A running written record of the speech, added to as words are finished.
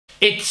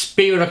It's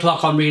Beer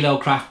O'Clock on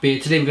Reload Craft Beer.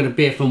 Today we're going to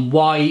beer from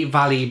Wye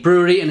Valley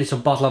Brewery, and it's a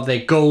bottle of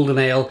their Golden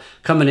Ale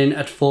coming in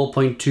at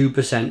 4.2%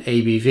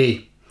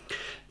 ABV.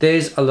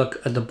 There's a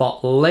look at the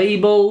bottle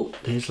label.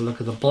 There's a look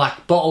at the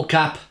black bottle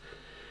cap.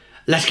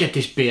 Let's get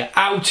this beer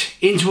out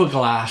into a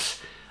glass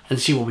and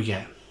see what we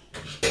get.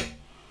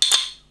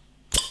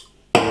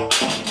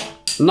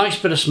 Nice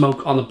bit of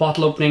smoke on the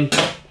bottle opening.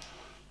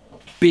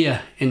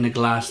 Beer in the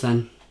glass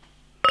then.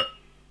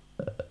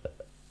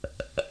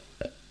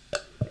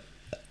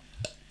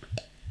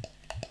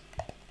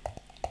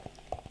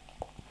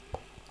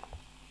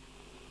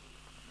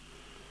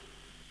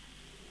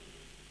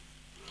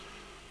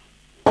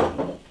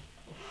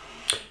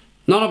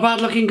 Not a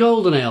bad looking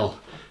Golden Ale.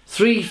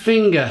 3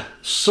 finger,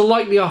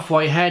 slightly off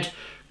white head,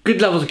 good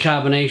levels of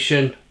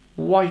carbonation,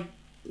 white,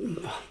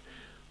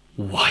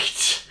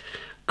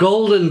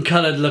 golden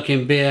coloured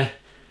looking beer.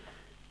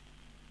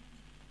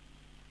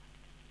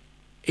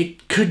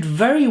 It could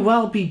very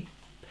well be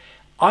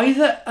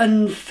either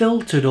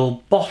unfiltered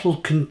or bottle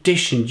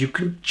conditioned. You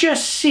can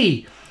just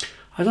see,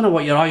 I don't know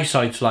what your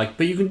eyesight's like,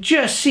 but you can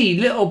just see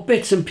little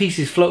bits and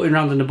pieces floating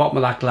around in the bottom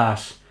of that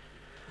glass.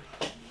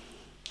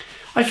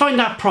 I find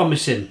that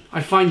promising.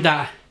 I find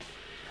that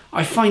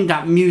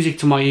music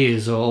to my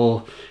ears,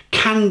 or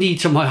candy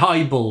to my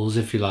eyeballs,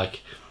 if you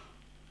like.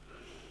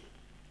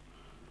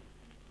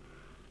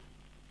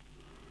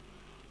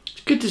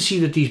 It's good to see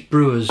that these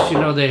brewers, you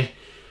know,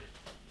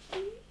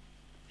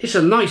 it's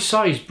a nice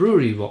sized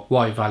brewery,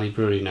 Wye Valley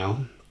Brewery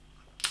now.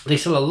 They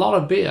sell a lot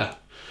of beer.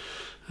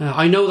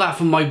 I know that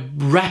from my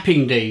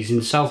repping days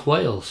in South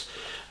Wales.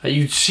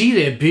 You'd see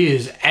their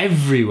beers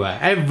everywhere.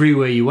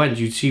 Everywhere you went,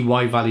 you'd see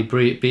Wye Valley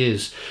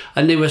beers.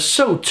 And they were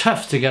so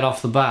tough to get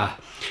off the bar.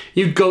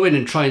 You'd go in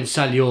and try and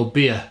sell your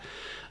beer.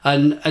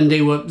 And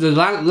the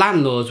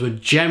landlords were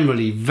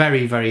generally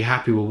very, very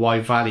happy with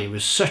Wye Valley. It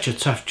was such a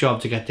tough job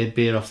to get their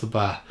beer off the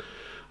bar.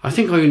 I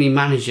think I only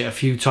managed it a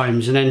few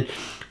times. And then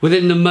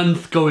within the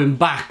month going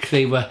back,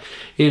 they were,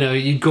 you know,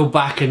 you'd go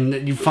back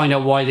and you'd find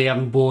out why they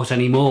haven't bought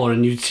any more.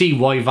 And you'd see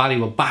Wye Valley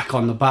were back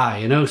on the bar,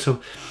 you know. So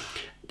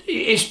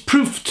it's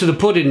proof to the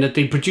pudding that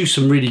they produce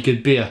some really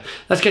good beer.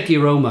 Let's get the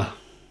aroma.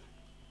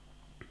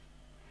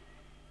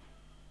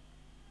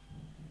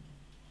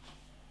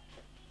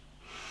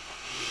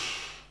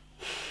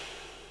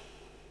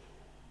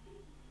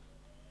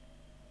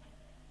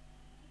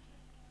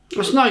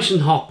 It's nice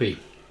and hoppy.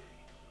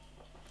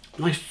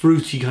 Nice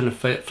fruity kind of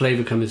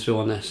flavour coming through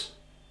on this.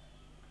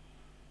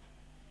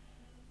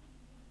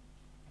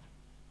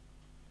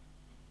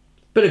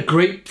 Bit of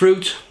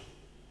grapefruit.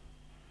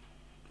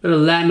 Bit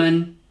of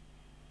lemon.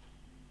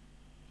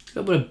 A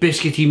little bit of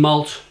biscuity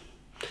malt.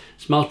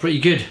 Smells pretty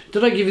good.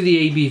 Did I give you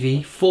the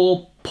ABV?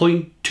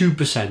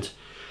 4.2%.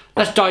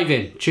 Let's dive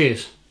in.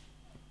 Cheers.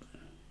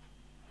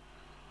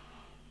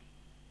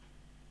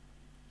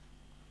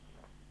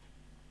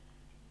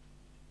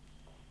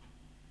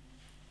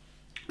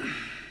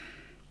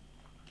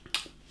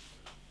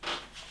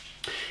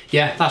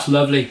 Yeah, that's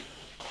lovely.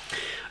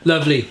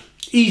 Lovely.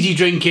 Easy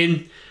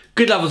drinking.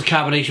 Good levels of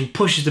carbonation.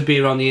 Pushes the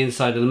beer on the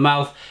inside of the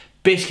mouth.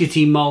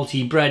 Biscuity,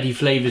 malty, bready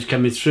flavours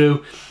coming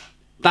through.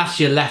 That's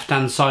your left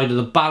hand side of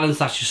the balance.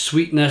 That's your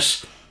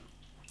sweetness.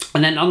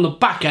 And then on the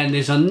back end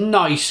there's a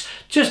nice,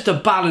 just to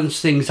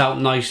balance things out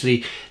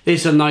nicely,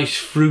 there's a nice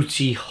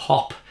fruity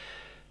hop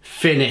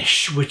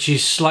finish, which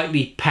is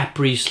slightly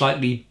peppery,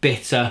 slightly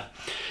bitter.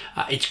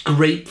 It's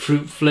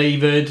grapefruit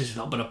flavoured. There's a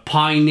little bit of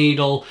pine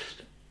needle.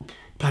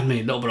 A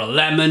little bit of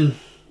lemon.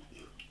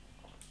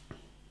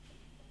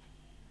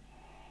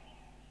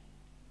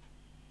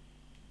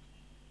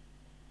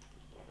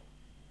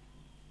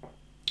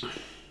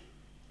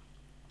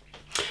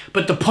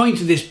 But the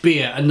point of this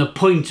beer, and the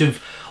point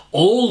of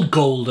all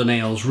golden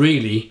ales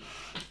really,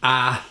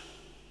 are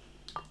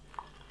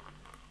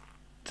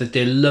that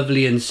they're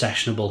lovely and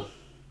sessionable.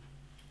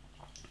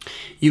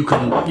 You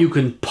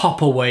can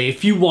pop away,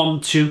 if you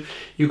want to,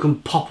 you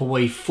can pop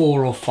away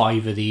 4 or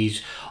 5 of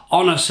these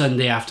on a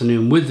Sunday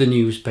afternoon with the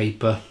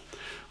newspaper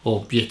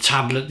or your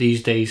tablet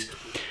these days.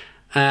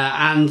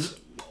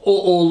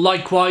 Or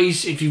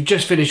likewise, if you've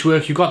just finished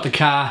work, you've got the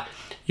car,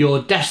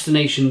 your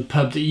destination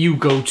pub that you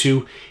go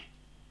to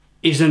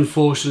is,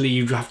 unfortunately,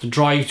 you have to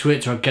drive to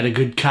it to get a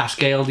good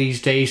cask ale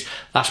these days.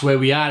 That's where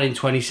we are in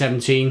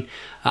 2017.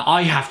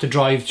 I have to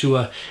drive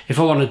to if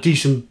I want a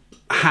decent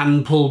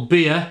hand-pulled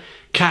beer,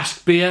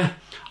 cask beer,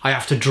 I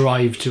have to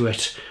drive to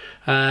it.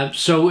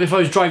 So if I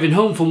was driving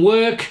home from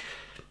work,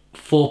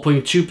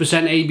 4.2%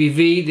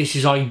 ABV, this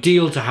is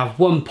ideal to have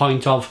 1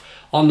 pint of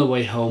on the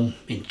way home.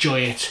 Enjoy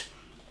it.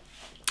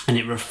 And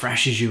it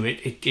refreshes you.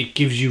 It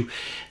gives you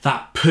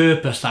that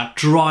purpose, that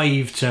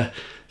drive to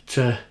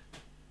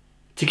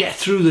get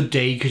through the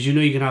day, because you know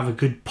you're going to have a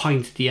good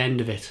pint at the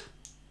end of it.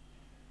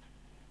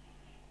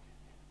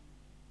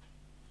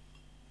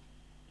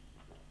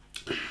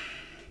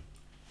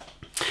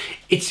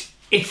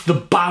 It's the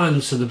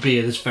balance of the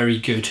beer that's very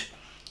good.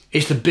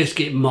 It's the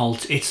biscuit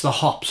malt, it's the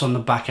hops on the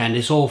back end,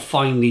 it's all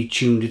finely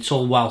tuned, it's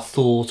all well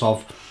thought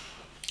of.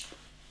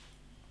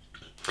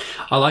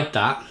 I like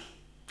that.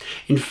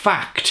 In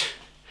fact,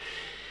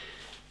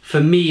 for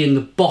me in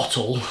the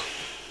bottle,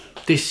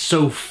 this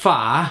so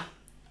far,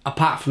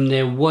 apart from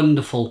their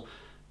wonderful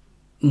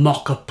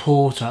Mocha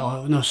Porter,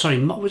 oh no, sorry,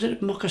 was it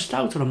a Mocha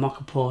Stout or a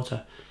Mocha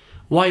Porter?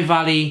 Wye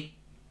Valley,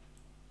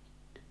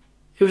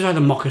 it was either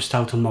Mocha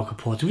Stout or Mocha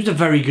Porter. It was a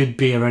very good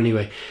beer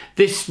anyway.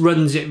 This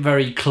runs it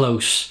very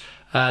close.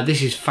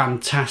 This is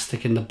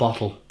fantastic in the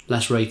bottle.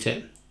 Let's rate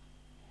it.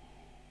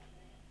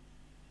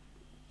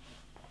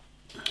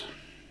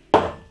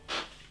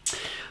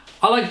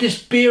 I like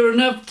this beer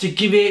enough to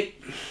give it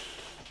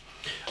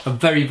a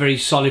very, very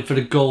solid for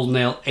the gold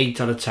nail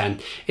 8 out of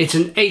 10. It's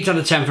an 8 out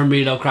of 10 from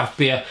Real Craft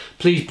Beer.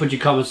 Please put your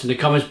comments in the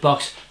comments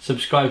box.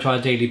 Subscribe to our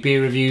daily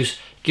beer reviews.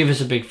 Give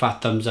us a big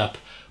fat thumbs up.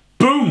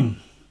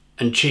 Boom!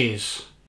 And cheers.